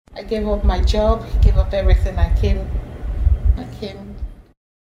I gave up my job, gave up everything. I came.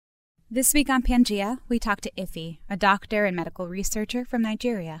 This week on Pangea, we talk to Ife, a doctor and medical researcher from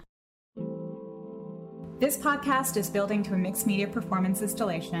Nigeria. This podcast is building to a mixed media performance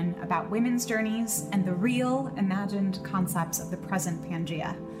installation about women's journeys and the real, imagined concepts of the present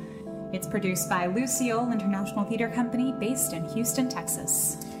Pangea. It's produced by Lucille International Theater Company based in Houston,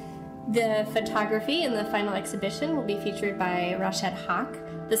 Texas. The photography in the final exhibition will be featured by Rashad Haq.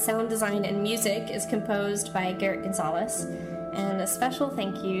 The sound design and music is composed by Garrett Gonzalez. And a special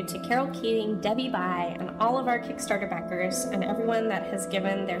thank you to Carol Keating, Debbie Bai, and all of our Kickstarter backers, and everyone that has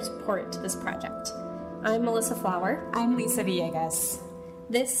given their support to this project. I'm Melissa Flower. I'm Lisa Villegas.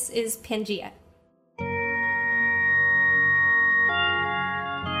 This is Pangea.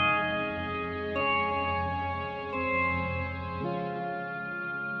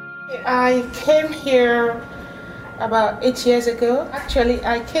 I came here about 8 years ago. Actually,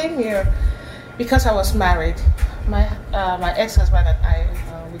 I came here because I was married. My ex-husband and I,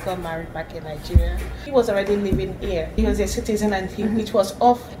 we got married back in Nigeria. He was already living here. He was a citizen, and it was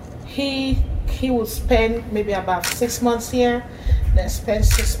off. He would spend maybe about 6 months here, then spend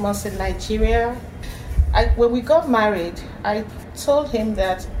 6 months in Nigeria. When we got married, I told him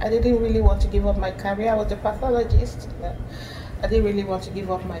that I didn't really want to give up my career. I was a pathologist. I didn't really want to give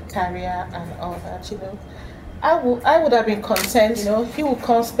up my career and all that, I would have been content, He would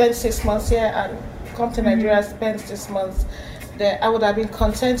come spend 6 months here and come to Nigeria, spend 6 months there. I would have been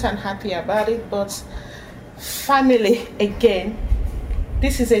content and happy about it, but family, again,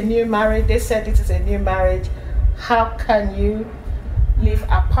 this is a new marriage. They said this is a new marriage. How can you live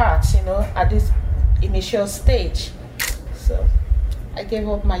apart, at this initial stage? So I gave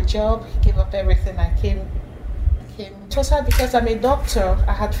up my job, gave up everything. I came. It was hard because I'm a doctor.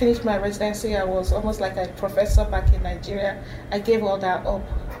 I had finished my residency. I was almost like a professor back in Nigeria. I gave all that up.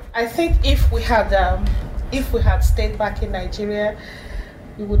 I think if we had stayed back in Nigeria,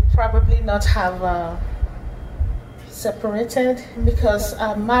 we would probably not have separated, because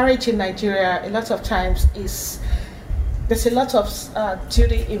marriage in Nigeria a lot of times there's a lot of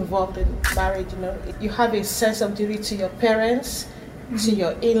duty involved in marriage. You have a sense of duty to your parents, to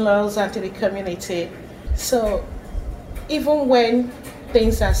your in-laws, and to the community. So even when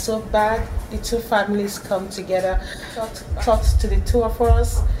things are so bad, the two families come together, talk to the two of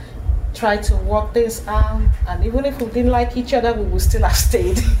us, try to work things out, and even if we didn't like each other, we would still have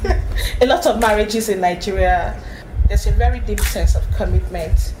stayed. A lot of marriages in Nigeria, there's a very deep sense of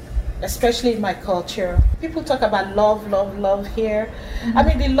commitment, especially in my culture. People talk about love here. I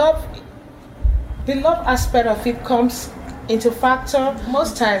mean, the love aspect of it comes into factor.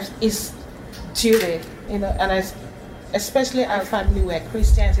 Most times is duty, and especially our family were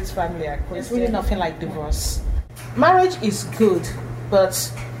Christians, his family are Christians. There's really nothing like divorce. Marriage is good, but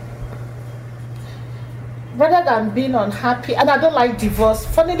rather than being unhappy, and I don't like divorce.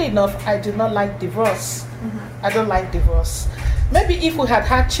 Funnily enough, I do not like divorce. I don't like divorce. Maybe if we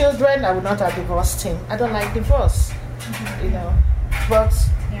had children, I would not have divorced him. I don't like divorce, But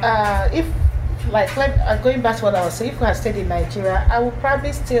if, going back to what I was saying, if we had stayed in Nigeria, I would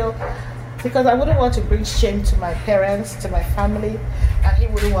probably still, because I wouldn't want to bring shame to my parents, to my family, and he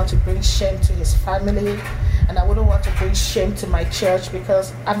wouldn't want to bring shame to his family, and I wouldn't want to bring shame to my church,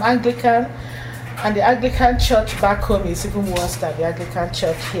 because I'm Anglican, and the Anglican church back home is even worse than the Anglican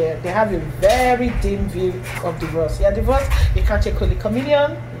church here. They have a very dim view of divorce. You're divorced, you can't take Holy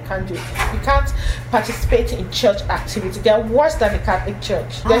Communion, you can't participate in church activity. They are worse than the Catholic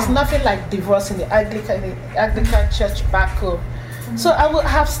Church. There's nothing like divorce in the Anglican church back home. So I would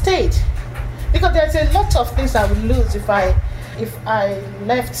have stayed, because there's a lot of things I would lose if I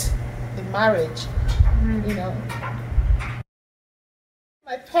left the marriage.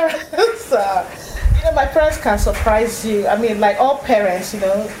 My parents, my parents can surprise you. I mean, like all parents,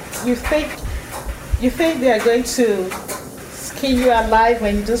 you think they are going to skin you alive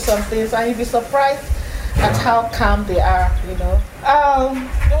when you do some things, and you'll be surprised at how calm they are. They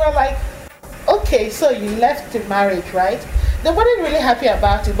were like, okay, so you left the marriage, right? They weren't really happy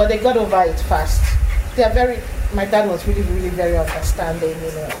about it, but they got over it fast. My dad was really, really very understanding.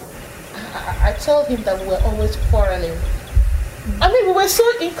 I told him that we were always quarreling. I mean, we were so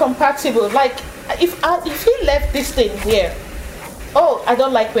incompatible. Like, if he left this thing here, I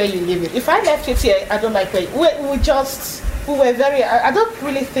don't like where you live it. If I left it here, I don't like where we were very, I don't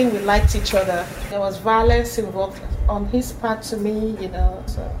really think we liked each other. There was violence involved on his part to me,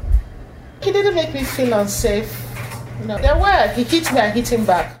 so he didn't make me feel unsafe. There were, he hit me, I hit him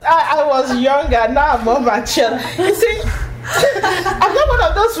back. I was younger, now I'm more mature. You see, I'm not one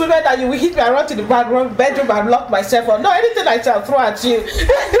of those women that you will hit me, I run to the bedroom and lock myself up. No, anything I shall throw at you.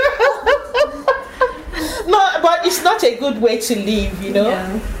 No, but it's not a good way to live, you know.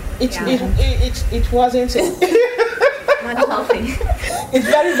 Yeah. It wasn't. Not healthy. It's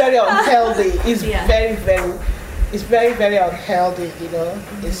very, very unhealthy. It's Yeah. it's very, very unhealthy, you know.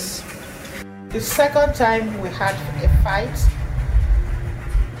 It's the second time we had a fight.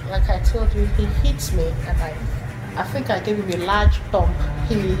 Like I told you, he hit me, and I think I gave him a large bump.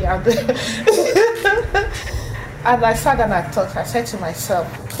 And I sat and I thought. I said to myself,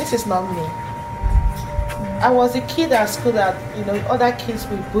 "This is not me." I was a kid at school that, you know, other kids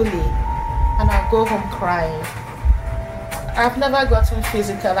will bully, and I'll go home crying. I've never gotten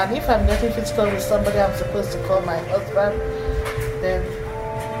physical, and if I'm getting physical with somebody I'm supposed to call my husband, then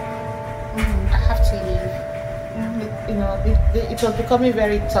I have to leave. It was becoming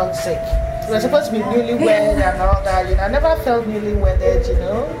very toxic. We were supposed to be newlywed and all that, you know. I never felt newlywed, you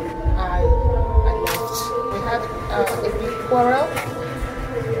know. I left. We had a big quarrel.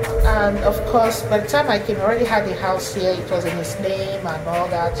 And of course, by the time I came, I already had a house here. It was in his name and all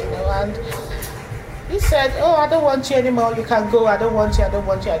that, you know. And he said, "Oh, I don't want you anymore. You can go. I don't want you. I don't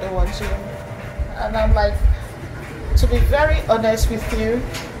want you. I don't want you." And I'm like, to be very honest with you,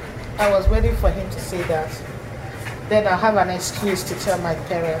 I was waiting for him to say that. Then I'll have an excuse to tell my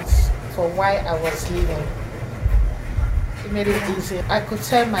parents for why I was leaving. It made it easy. I could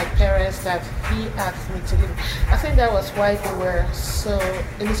tell my parents that he asked me to leave. I think that was why they were so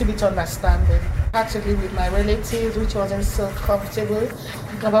a little bit understanding. I had to live with my relatives, which wasn't so comfortable.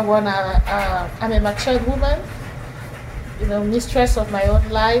 Number one, I'm a matured woman, you know, mistress of my own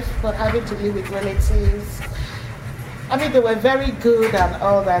life, but having to live with relatives. I mean, they were very good and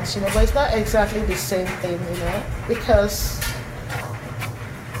all that, you know, but it's not exactly the same thing, you know, because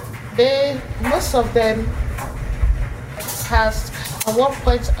most of them has, at one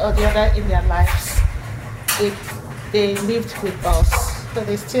point or the other in their lives, they lived with us, so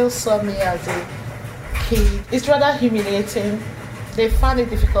they still saw me as a kid. It's rather humiliating. They found it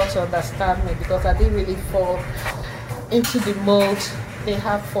difficult to understand me because I didn't really fall into the mold they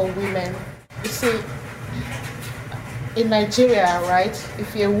have for women. You see, in Nigeria, right,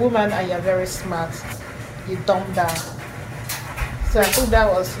 if you're a woman and you're very smart, you dumb down. So I think that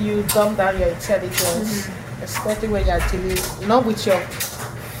was, you dumb down your intelligence, especially when you're dealing, not with your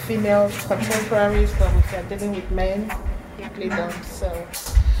female contemporaries, but if you're dealing with men, you play dumb. So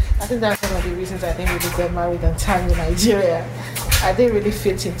I think that's one of the reasons I didn't really get married on time in Nigeria. I didn't really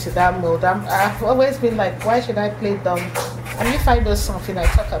fit into that mold. I've always been like, why should I play dumb? And if I know something, I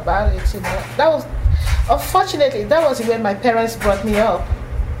talk about it, you know. That was, unfortunately, that was when my parents brought me up.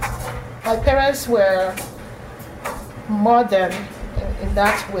 My parents were modern in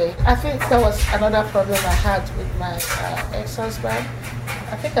that way. I think that was another problem I had with my ex-husband.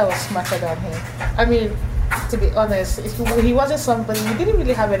 I think I was smarter than him. I mean, to be honest, he wasn't somebody, we didn't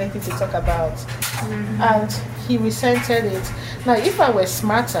really have anything to talk about. And he resented it. Now, if I were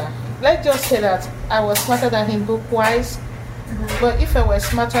smarter, let's just say that I was smarter than him book-wise, but if I were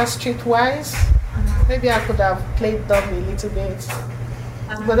smarter street-wise, maybe I could have played dumb a little bit.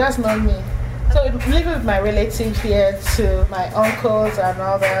 But that's not me. So living with my relatives here to my uncles and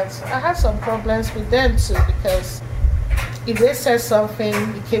all that, I had some problems with them too, because if they said something,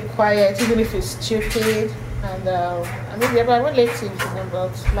 you keep quiet, even if it's stupid. And I mean, they're my relatives, you know,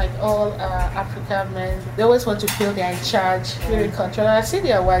 but like all African men, they always want to feel they're in charge, feel in control. And I see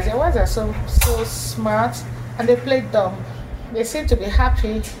their wives are so smart, and they play dumb. They seem to be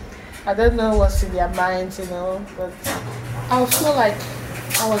happy. I don't know what's in their minds, you know, but I feel like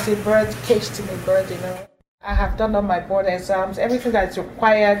I was a bird caged in a bird, you know. I have done all my board exams, everything that's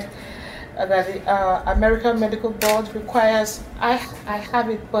required that the American Medical Board requires, I have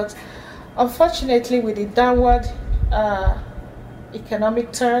it, but unfortunately with the downward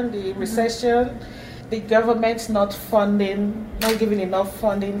economic turn, the recession, the government not giving enough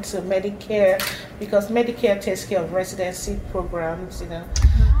funding to Medicare, because Medicare takes care of residency programs, you know,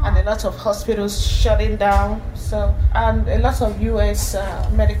 and a lot of hospitals shutting down. So, and a lot of US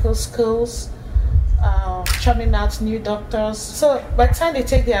medical schools churning out new doctors. So by the time they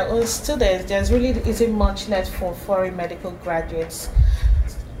take their own students, there's really isn't much left for foreign medical graduates.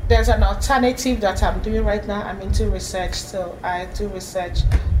 There's an alternative that I'm doing right now. I'm into research, so I do research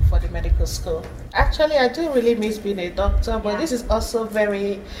for the medical school. Actually, I do really miss being a doctor, but this is also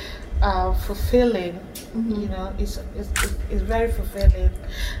very fulfilling. You know, it's very fulfilling,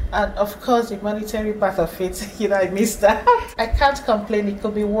 and of course the monetary part of it, you know, I miss that. I can't complain. It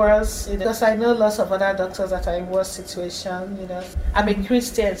could be worse, you know, because I know lots of other doctors that are in worse situation. You know, I'm a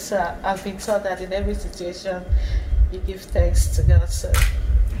Christian, so I've been taught that in every situation you give thanks to God. So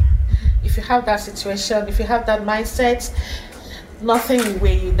if you have that situation, if you have that mindset, nothing will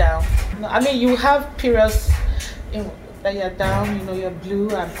weigh you down. I mean, you have periods that you're down, you're blue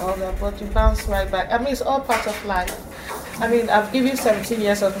and all that, but you bounce right back. I mean, it's all part of life. I mean, I've given 17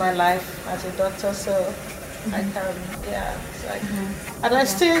 years of my life as a doctor, so I can, it's like, and I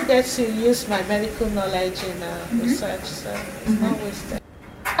still get to use my medical knowledge in research, so it's not wasted.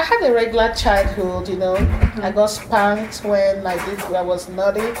 I had a regular childhood, I got spanked when I was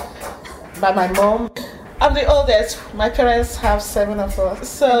naughty by my mom. I'm the oldest. My parents have 7 of us.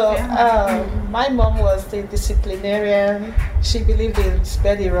 So my mom was the disciplinarian. She believed in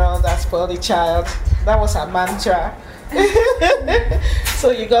spare the rod and spoil the child. That was her mantra.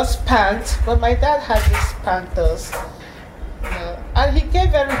 So you got spanked. But my dad hardly spanked us. And he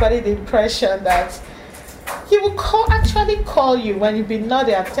gave everybody the impression that he would actually call you when you've been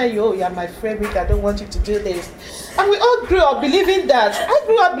naughty and tell you, oh, you're my favorite, I don't want you to do this. And we all grew up believing that. I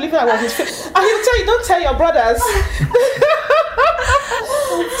grew up believing I was his favorite. And he'll tell you, don't tell your brothers.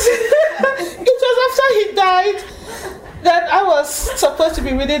 It was after he died that I was supposed to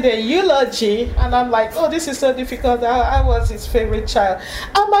be reading the eulogy. And I'm like, oh, this is so difficult. I was his favorite child.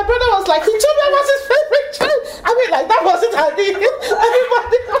 And my brother was like, he told me I was his favorite child. I mean, like, that wasn't everybody.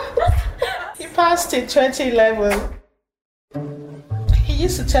 He passed in 2011. He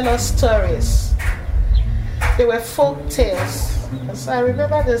used to tell us stories. They were folk tales. So I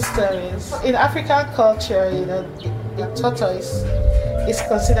remember the stories. In African culture, the tortoise is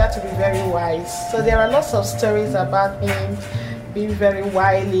considered to be very wise. So there are lots of stories about him being very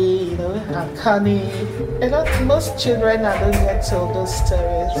wily, and cunning. Most children don't get told those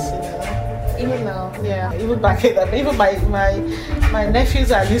stories, Even now, even back in the even my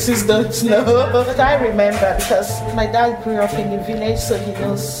nephews and nieces don't know. But I remember because my dad grew up in the village, so he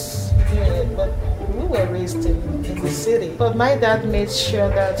knows. But we were raised in the city. But my dad made sure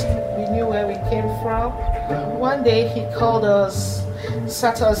that we knew where we came from. One day he called us,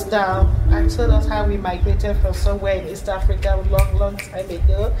 sat us down, and told us how we migrated from somewhere in East Africa a long time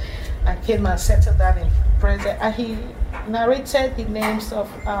ago, and came and settled down in present. And he narrated the names of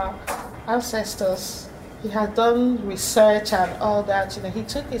our ancestors. He had done research and all that. He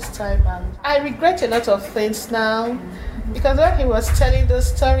took his time, and I regret a lot of things now because when he was telling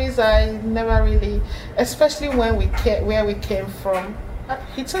those stories, I never really, especially when where we came from.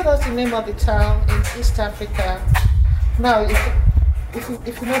 He told us the name of the town in East Africa. Now, if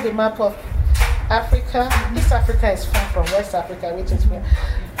you know the map of Africa, East Africa is far from West Africa, which is where.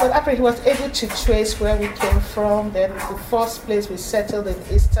 But after he was able to trace where we came from, then the first place we settled in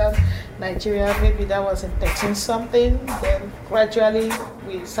Eastern Nigeria, maybe that was in 13 something. Then gradually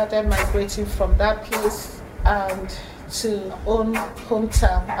we started migrating from that place and to own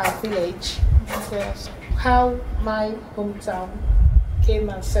hometown, our village. Yes. How my hometown came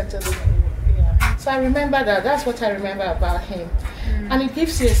and settled in here. So I remember that. That's what I remember about him. And it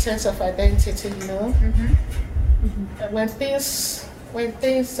gives you a sense of identity, When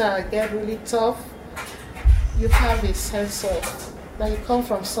things get really tough, you have a sense of that you come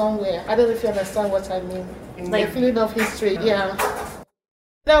from somewhere. I don't know if you understand what I mean. Like a feeling of history, Now,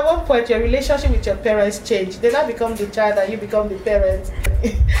 at one point, your relationship with your parents change. They now become the child and you become the parent.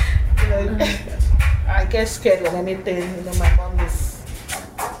 I get scared when anything, my mom is,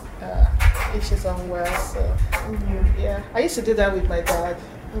 if she's unwell, so I used to do that with my dad.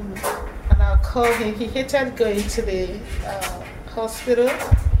 And I'll call him. He hated going to the hospital,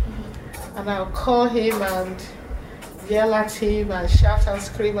 and I'll call him and yell at him and shout and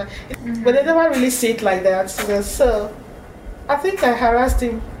scream. But they never really see it like that. So I think I harassed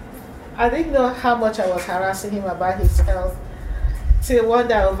him. I didn't know how much I was harassing him about his health. Till one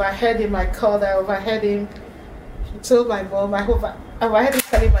day I overheard him. I called. I overheard him. He told my mom. I overheard him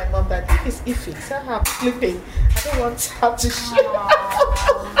telling my mom that if he's iffy, tell her I'm sleeping. I don't want her to shoot.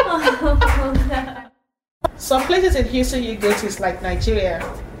 Some places in Houston you go to is like Nigeria.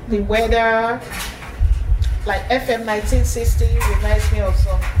 The weather, like FM 1960, reminds me of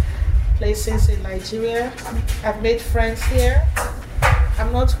some places in Nigeria. I've made friends here.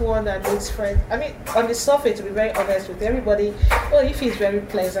 I'm not one that makes friends. I mean, on the surface, to be very honest with everybody, if he's very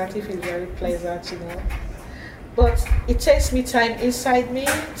pleasant, But it takes me time inside me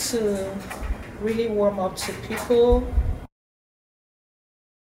to really warm up to people.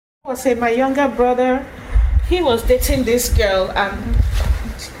 I would say my younger brother, he was dating this girl, and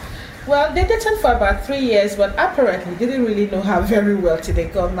they dated for about 3 years, but apparently didn't really know her very well till they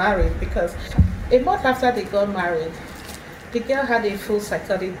got married, because a month after they got married, the girl had a full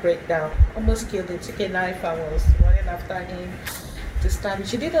psychotic breakdown, almost killed him, took a knife and was running after him to stab him.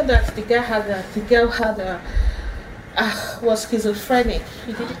 She didn't know that the girl had was schizophrenic,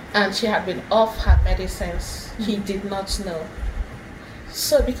 and she had been off her medicines. He did not know.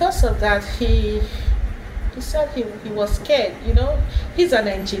 So because of that, he said he was scared. He's an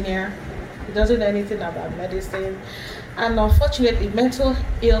engineer. He doesn't know anything about medicine. And unfortunately, mental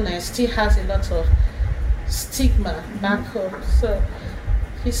illness still has a lot of stigma back home. So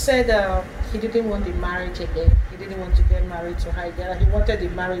he said he didn't want the marriage again. He didn't want to get married to her again. He wanted the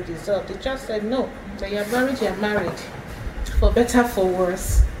marriage dissolved. They just said no. So you're married. For better, for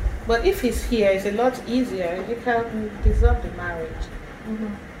worse. But if he's here, it's a lot easier. You can dissolve the marriage.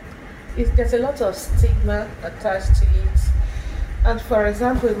 There's a lot of stigma attached to it. And for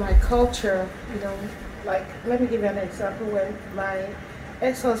example, in my culture, like, let me give you an example. When my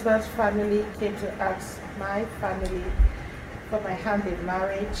ex-husband's family came to ask my family for my hand in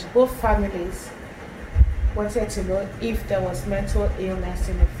marriage, both families wanted to know if there was mental illness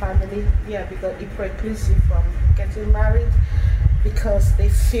in the family. Yeah, because it precludes you from getting married, because they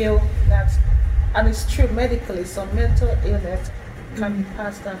feel that, and it's true medically, some mental illness can be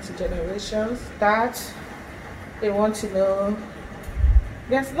passed down to generations. That they want to know.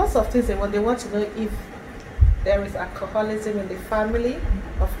 There's lots of things they want. They want to know if there is alcoholism in the family.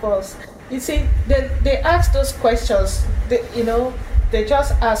 Of course, you see, they ask those questions. They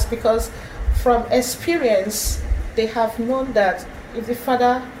just ask because from experience they have known that if the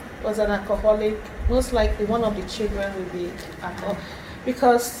father was an alcoholic, most likely one of the children will be alcoholic.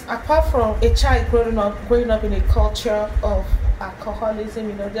 Because apart from a child growing up in a culture of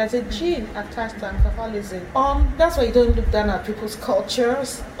alcoholism, there's a gene attached to alcoholism. That's why you don't look down at people's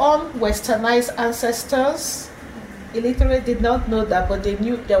cultures. Westernized ancestors, illiterate, did not know that, but they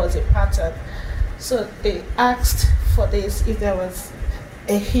knew there was a pattern. So they asked for this, if there was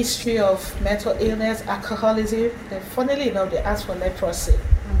a history of mental illness, alcoholism. Then funnily enough, they asked for leprosy.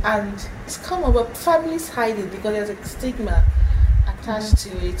 And it's come over, families hide it because there's a stigma attached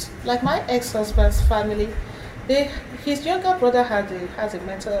to it. Like my ex-husband's family, his younger brother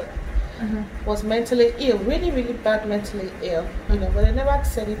was mentally ill, really, really bad mentally ill, but they never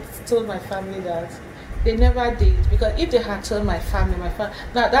told my family that. They never did, because if they had told my family,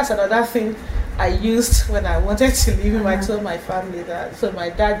 now that's another thing I used when I wanted to leave him. I told my family that. So my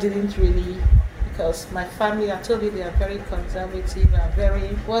dad didn't really, because my family, I told you, they are very conservative and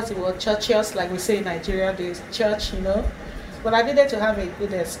very, churchious, like we say in Nigeria, there's church, But I needed to have a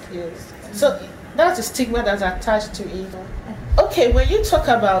good excuse. So that's the stigma that's attached to it. Okay, when you talk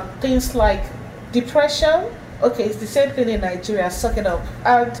about things like depression, okay, it's the same thing in Nigeria, suck it up.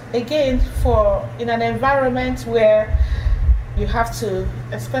 And again, in an environment where you have to,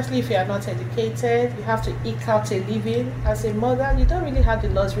 especially if you are not educated, you have to eke out a living. As a mother, you don't really have the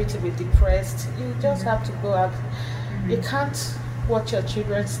luxury to be depressed. You just have to go out. You can't watch your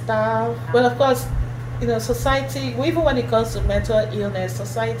children starve. But of course, society, even when it comes to mental illness,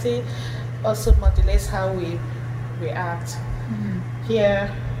 society also modulates how we react. Here,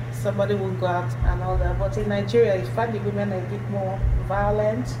 somebody will go out and all that. But in Nigeria, you find the women a bit more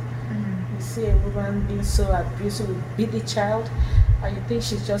violent. You see a woman being so abusive, will beat the child, and you think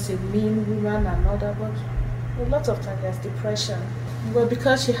she's just a mean woman and all that. But a lot of times there's depression. But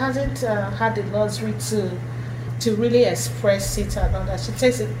because she hasn't had the luxury to really express it and all that, she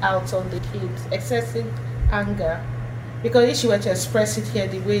takes it out on the kids. Excessive anger. Because if she were to express it here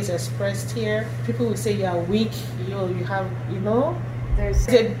the way it's expressed here, people will say you are weak, you have, there's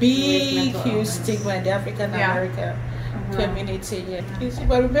a big, huge stigma in the African American community. Yeah. You see,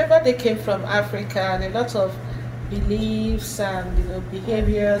 but remember, they came from Africa, and a lot of beliefs and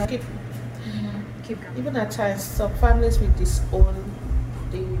behaviors. Even at times, some families will disown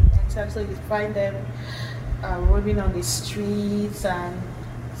the mental, so you find them roaming on the streets, and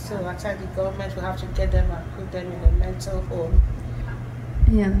so at times the government will have to get them and put them in a mental home.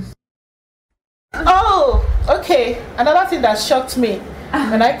 Yes. Oh, okay. Another thing that shocked me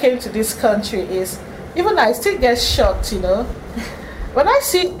when I came to this country is, even I still get shocked, When I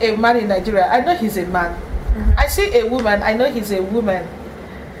see a man in Nigeria, I know he's a man. I see a woman, I know he's a woman.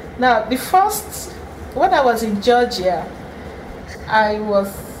 Now, when I was in Georgia, I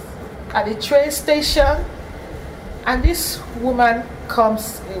was at the train station, and this woman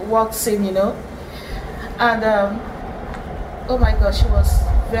walks in, and oh my gosh, she was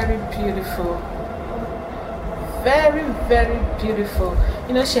very beautiful. Very, very beautiful.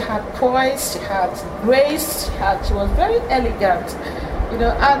 She had poise, she had grace, she was very elegant,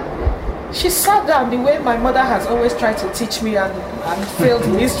 and she sat down the way my mother has always tried to teach me and failed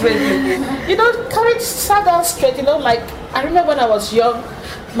miserably. Courage, sat down straight, like I remember when I was young,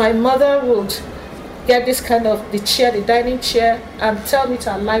 my mother would get this kind of the dining chair, and tell me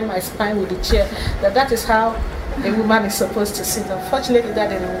to align my spine with the chair. That is how a woman is supposed to sit. Unfortunately, that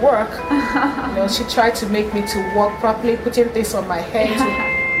didn't work. She tried to make me to walk properly, putting things on my head.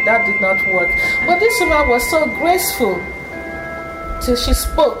 That did not work. But this woman was so graceful till she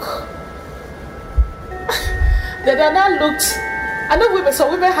spoke. Then I now looked. I know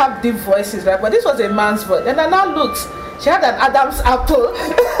some women have deep voices, right? But this was a man's voice. Then I now looked. She had an Adam's apple.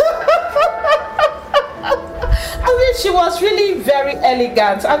 She was really very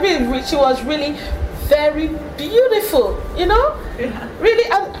elegant. She was really very beautiful, Yeah.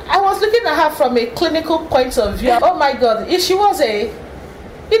 Really, I was looking at her from a clinical point of view. Oh my God, she was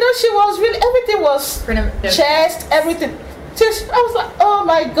she was really, everything was chest, everything. I was like, oh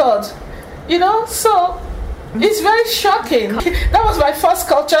my God, so it's very shocking. That was my first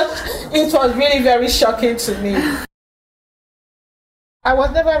culture. It was really very shocking to me. I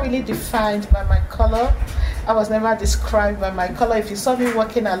was never really defined by my color. I was never described by my color. If you saw me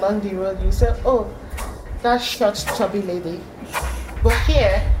walking along the road, you say, oh, that short, chubby lady. But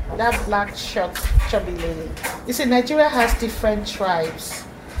here, that black, short, chubby lady. You see, Nigeria has different tribes.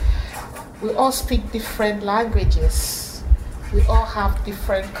 We all speak different languages. We all have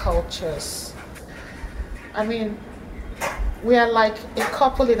different cultures. We are like a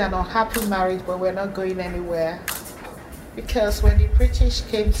couple in an unhappy marriage, but we're not going anywhere. Because when the British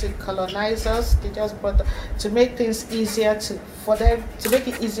came to colonize us, they just brought to make things easier for them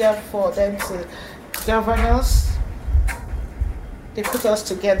to govern us. They put us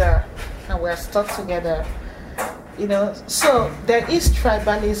together, and we're stuck together. So there is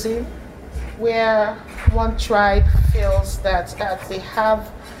tribalism, where one tribe feels that they have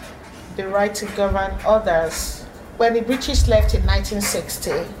the right to govern others. When the British left in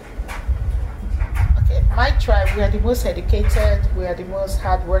 1960. My tribe, we are the most educated, we are the most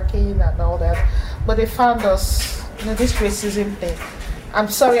hardworking and all that. But they found us, this racism thing. I'm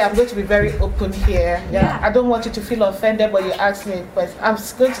sorry, I'm going to be very open here. Yeah. I don't want you to feel offended, but you asked me, but I'm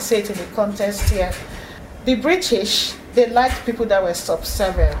going to say it in the context here. The British, they liked people that were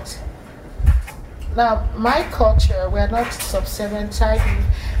subservient. Now, my culture, we are not subservient type.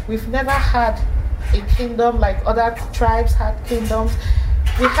 We've never had a kingdom like other tribes had kingdoms.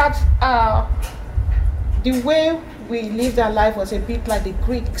 We had the way we lived our life was a bit like the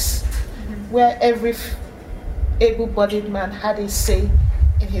Greeks, where every able-bodied man had a say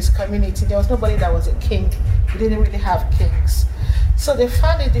in his community. There was nobody that was a king. We didn't really have kings. So they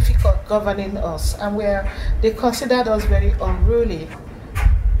found it difficult governing us, and they considered us very unruly.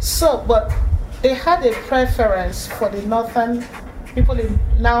 But they had a preference for the northern people in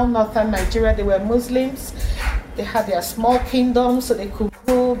now northern Nigeria. They were Muslims. They had their small kingdoms, so they could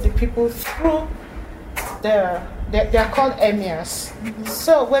rule the people through they're called emirs.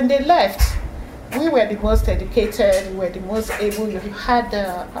 So when they left, we were the most educated, we were the most able. You had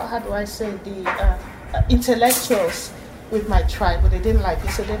the intellectuals with my tribe, but they didn't like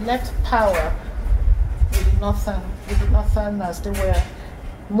it, so they left power with the northerners. They were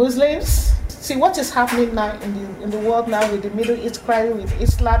Muslims. See what is happening now in the world now with the Middle East crisis, with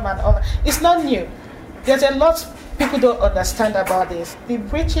Islam and all that. It's not new. There's a lot people don't understand about this. The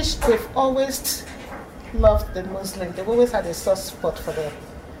British, they've always loved the Muslims. They've always had a soft spot for them,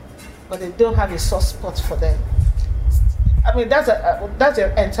 but they don't have a soft spot for them. That's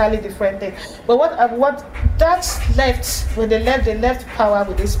an entirely different thing. But what that left, when they left power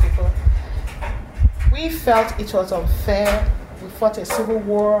with these people. We felt it was unfair. We fought a civil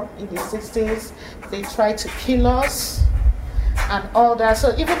war in the 60s. They tried to kill us and all that.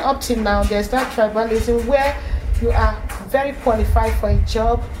 So even up till now, there's that tribalism where you are very qualified for a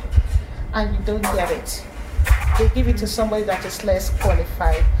job and you don't get it. They give it to somebody that is less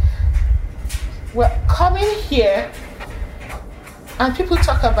qualified. Well, coming here, and people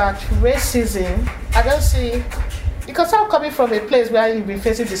talk about racism, I don't see, because I'm coming from a place where you've been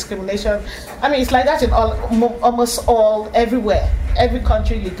facing discrimination. It's like that in almost everywhere, every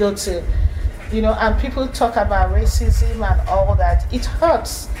country you go to, and people talk about racism and all that. It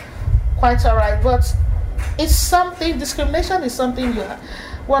hurts quite all right, but it's something, discrimination is something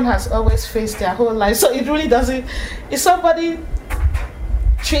one has always faced their whole life. So it really doesn't, if somebody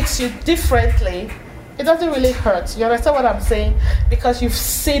treats you differently, it doesn't really hurt. You understand what I'm saying? Because you've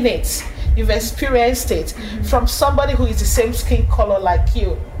seen it, you've experienced it from somebody who is the same skin color like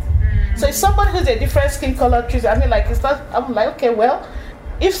you. So if somebody who's a different skin color treats, it's not, I'm like, okay, well,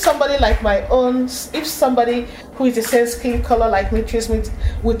 if somebody like if somebody who is the same skin color like me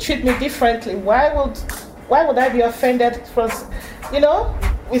would treat me differently, why would I be offended from,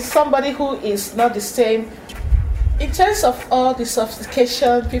 with somebody who is not the same? In terms of all the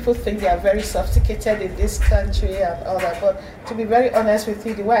sophistication, people think they are very sophisticated in this country and all that. But to be very honest with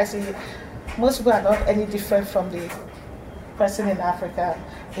you, the way I see it, most people are not any different from the person in Africa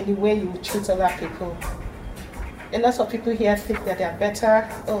in the way you treat other people. A lot of people here think that they are better.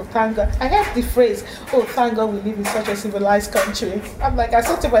 Oh, thank God. I heard the phrase, oh, thank God we live in such a civilized country. I'm like, I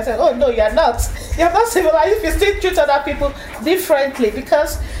said to myself, oh, no, you're not. You're not civilized if you still treat other people differently.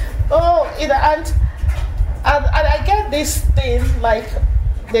 Because, and I get this thing, like,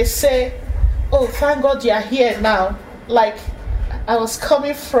 they say, oh, thank God you're here now. Like, I was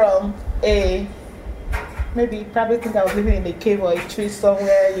coming from maybe probably think I was living in a cave or a tree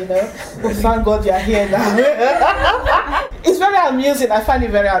somewhere, Oh, thank God you're here now. It's very amusing. I find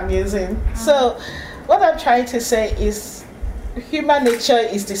it very amusing. So what I'm trying to say is human nature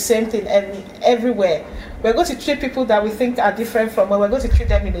is the same thing everywhere. We're going to treat people that we think are different from, we're going to treat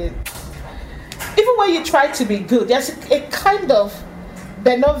them even when you try to be good, there's a kind of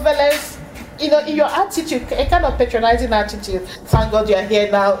benevolence, in your attitude, a kind of patronizing attitude. Thank God you're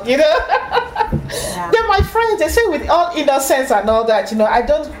here now, Yeah. They're my friends. They say with all innocence and all that, I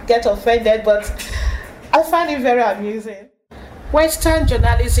don't get offended, but I find it very amusing. Western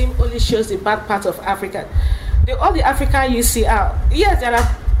journalism only shows the bad part of Africa. All the Africa you see yes, there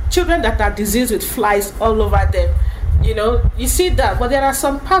are children that are diseased with flies all over them. You see that, but there are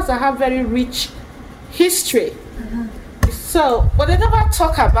some parts that have very rich history. So, but they never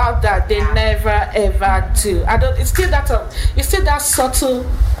talk about that. They never ever do. It's still that subtle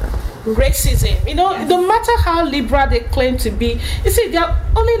racism. No matter how liberal they claim to be, you see, they're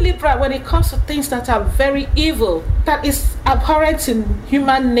only liberal when it comes to things that are very evil, that is abhorrent in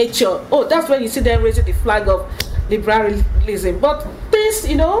human nature. Oh, that's when you see them raising the flag of liberalism. But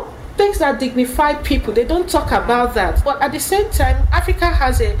things that dignify people, they don't talk about that. But at the same time, Africa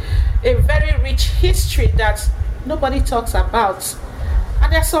has a very rich history that nobody talks about.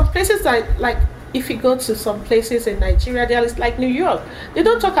 And there are some places like if you go to some places in Nigeria, there is like New York, they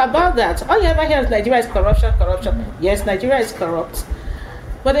don't talk about that. All you ever hear is Nigeria is corruption. Yes, Nigeria is corrupt,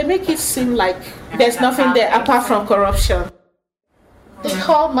 but they make it seem like there's nothing there apart from corruption. The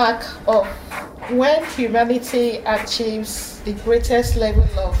hallmark of when humanity achieves the greatest level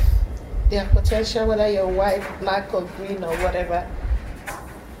of their potential, whether you're white, black or green or whatever,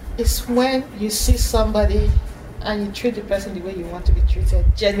 is when you see somebody and you treat the person the way you want to be treated,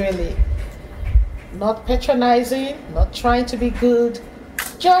 genuinely. Not patronizing, not trying to be good,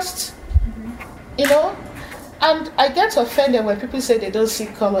 just, and I get offended when people say they don't see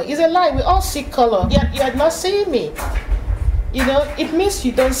color. It's a lie, we all see color. You're not seeing me. It means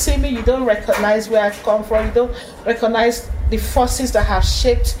you don't see me, you don't recognize where I come from, you don't recognize the forces that have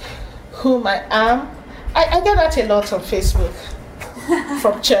shaped whom I am. I get that a lot on Facebook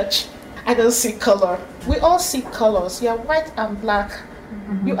from church. I don't see color. We all see colors. You're white and black.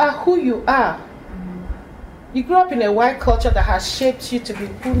 You are who you are. You grew up in a white culture that has shaped you to be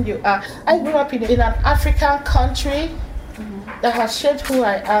whom you are. I grew up in an African country that has shaped who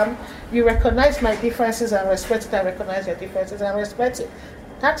I am. You recognize my differences and respect it. I recognize your differences and respect it.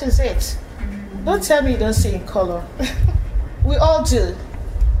 That is it. Don't tell me you don't see in color. We all do.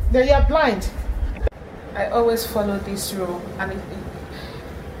 Then you're blind. I always follow this rule, and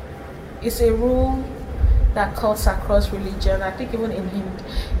it's a rule that cuts across religion. I think even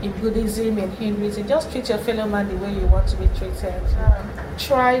in Buddhism, in Hinduism, just treat your fellow man the way you want to be treated.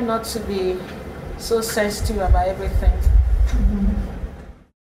 Try not to be so sensitive about everything.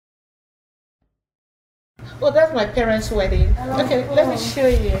 Oh, that's my parents' wedding. Okay, let me show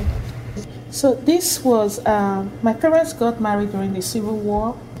you. So this was, my parents got married during the Civil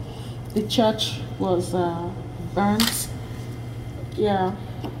War. The church was burnt. Yeah,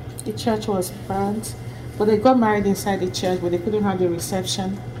 the church was burnt. But they got married inside the church, but they couldn't have the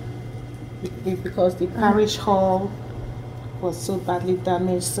reception because the parish hall was so badly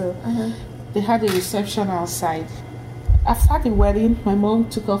damaged. So they had the reception outside. After the wedding, my mom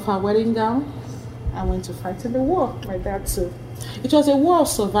took off her wedding gown and went to fight in the war. My dad too. It was a war of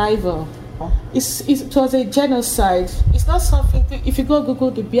survival. It was a genocide. It's not something, if you go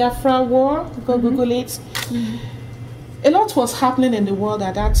Google the Biafra War, go Google it. A lot was happening in the world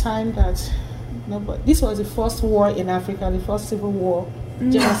at that time but this was the first war in Africa, the first civil war,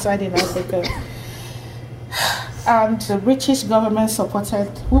 genocide in Africa. And the British government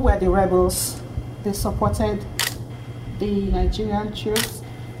supported, we were the rebels, they supported the Nigerian troops,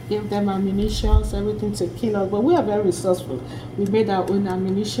 gave them ammunition, everything to kill us. But we are very resourceful. We made our own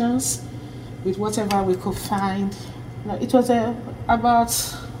ammunition with whatever we could find. It was about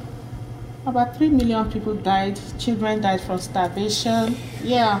 3 million people died. Children died from starvation.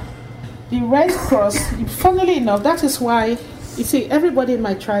 Yeah. The Red Cross, funnily enough, that is why, you see, everybody in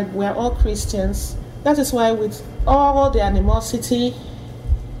my tribe, we're all Christians. That is why with all the animosity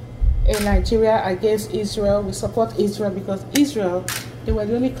in Nigeria against Israel. We support Israel because Israel, they were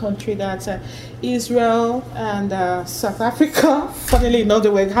the only country that Israel and South Africa, funnily enough, they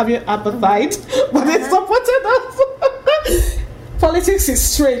were having apartheid, but they supported us. Politics is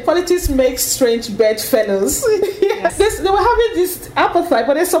strange. Politics makes strange bedfellows. Yes. They were having this apartheid,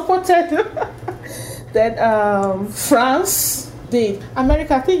 but they supported. Then France did.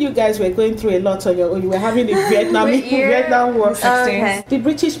 America, I think you guys were going through a lot on your own. You were having the Vietnam War. Okay. The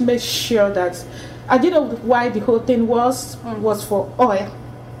British made sure that, I didn't know why the whole thing was for oil,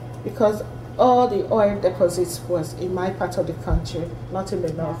 because all the oil deposits was in my part of the country, not in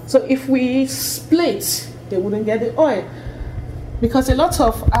the north. So if we split, they wouldn't get the oil. Because a lot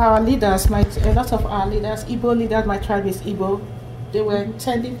of our leaders, Igbo leaders, my tribe is Igbo, they were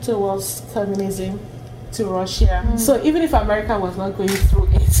tending towards communism, to Russia. So even if America was not going through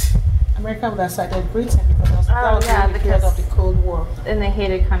it, America would have sided Britain because that was the period of the Cold War. And they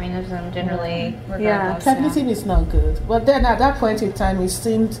hated communism generally. Communism is not good. But then at that point in time, it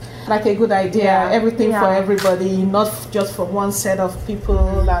seemed like a good idea. Everything for everybody, not just for one set of people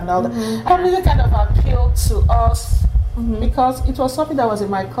and all that. Communism kind of appealed to us because it was something that was in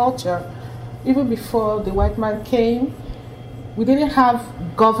my culture. Even before the white man came, we didn't have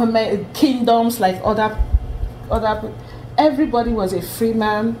government kingdoms like other. Everybody was a free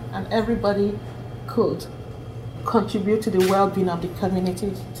man, and everybody could contribute to the well-being of the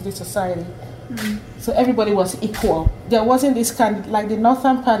community, to the society. So everybody was equal. There wasn't this kind, like the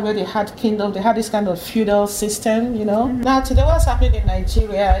northern part where they had kingdom, they had this kind of feudal system, you know. Now today what's happening in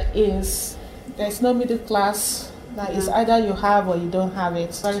Nigeria is there's no middle class. Now it's either you have or you don't have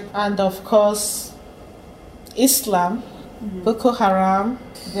it. And of course, Islam, Boko Haram,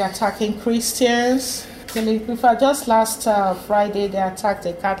 they're attacking Christians. Just last Friday, they attacked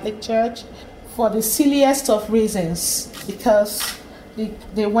a Catholic church for the silliest of reasons, because they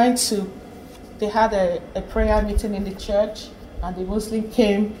had a prayer meeting in the church, and the Muslim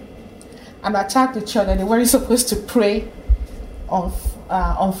came and attacked the church, and they weren't supposed to pray on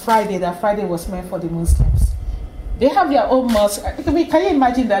Friday. That Friday was meant for the Muslims. They have their own mosque. Can you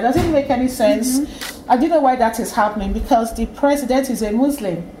imagine that? Does it make any sense? I don't know why that is happening, because the president is a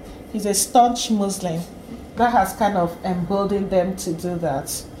Muslim. He's a staunch Muslim. That has kind of emboldened them to do that.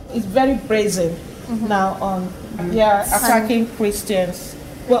 It's very brazen now on attacking Christians.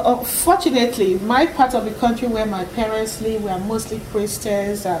 Well, unfortunately, my part of the country where my parents live, we are mostly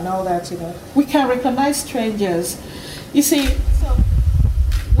Christians and all that, you know. We can recognize strangers. You see, so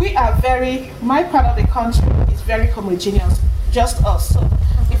my part of the country is very homogeneous, just us. So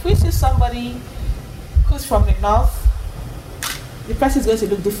if we see somebody who's from the north, the person is going to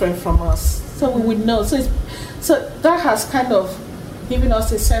look different from us. So we would know. So that has kind of given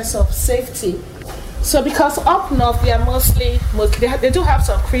us a sense of safety. So because up north they are mostly they do have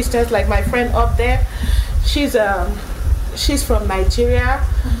some Christians, like my friend up there. She's from Nigeria,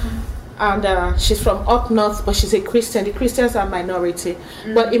 and she's from up north, but she's a Christian. The Christians are minority.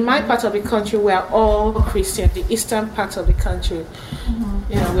 But in my part of the country, we are all Christian. The eastern part of the country,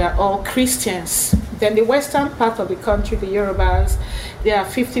 you know, we are all Christians. Then the western part of the country, the Yorubas, they are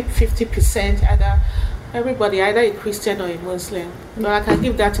 50%, either a Christian or a Muslim. But I can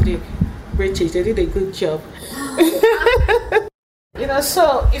give that to the British. They did a good job. You know,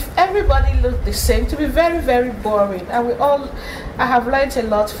 so if everybody looked the same, to be very, very boring. And I have learned a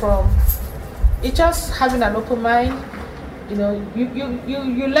lot from it, just having an open mind. You know,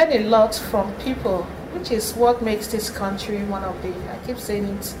 you learn a lot from people, which is what makes this country one of the, I keep saying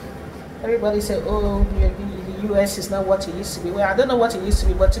it, everybody say, oh, the US is not what it used to be. Well, I don't know what it used to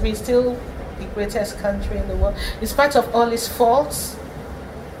be, but to me, it's still the greatest country in the world. In spite of all its faults,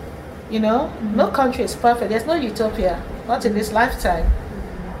 you know, no country is perfect. There's no utopia, not in this lifetime.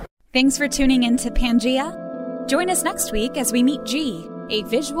 Thanks for tuning in to Pangea. Join us next week as we meet G, a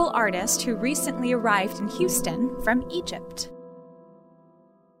visual artist who recently arrived in Houston from Egypt.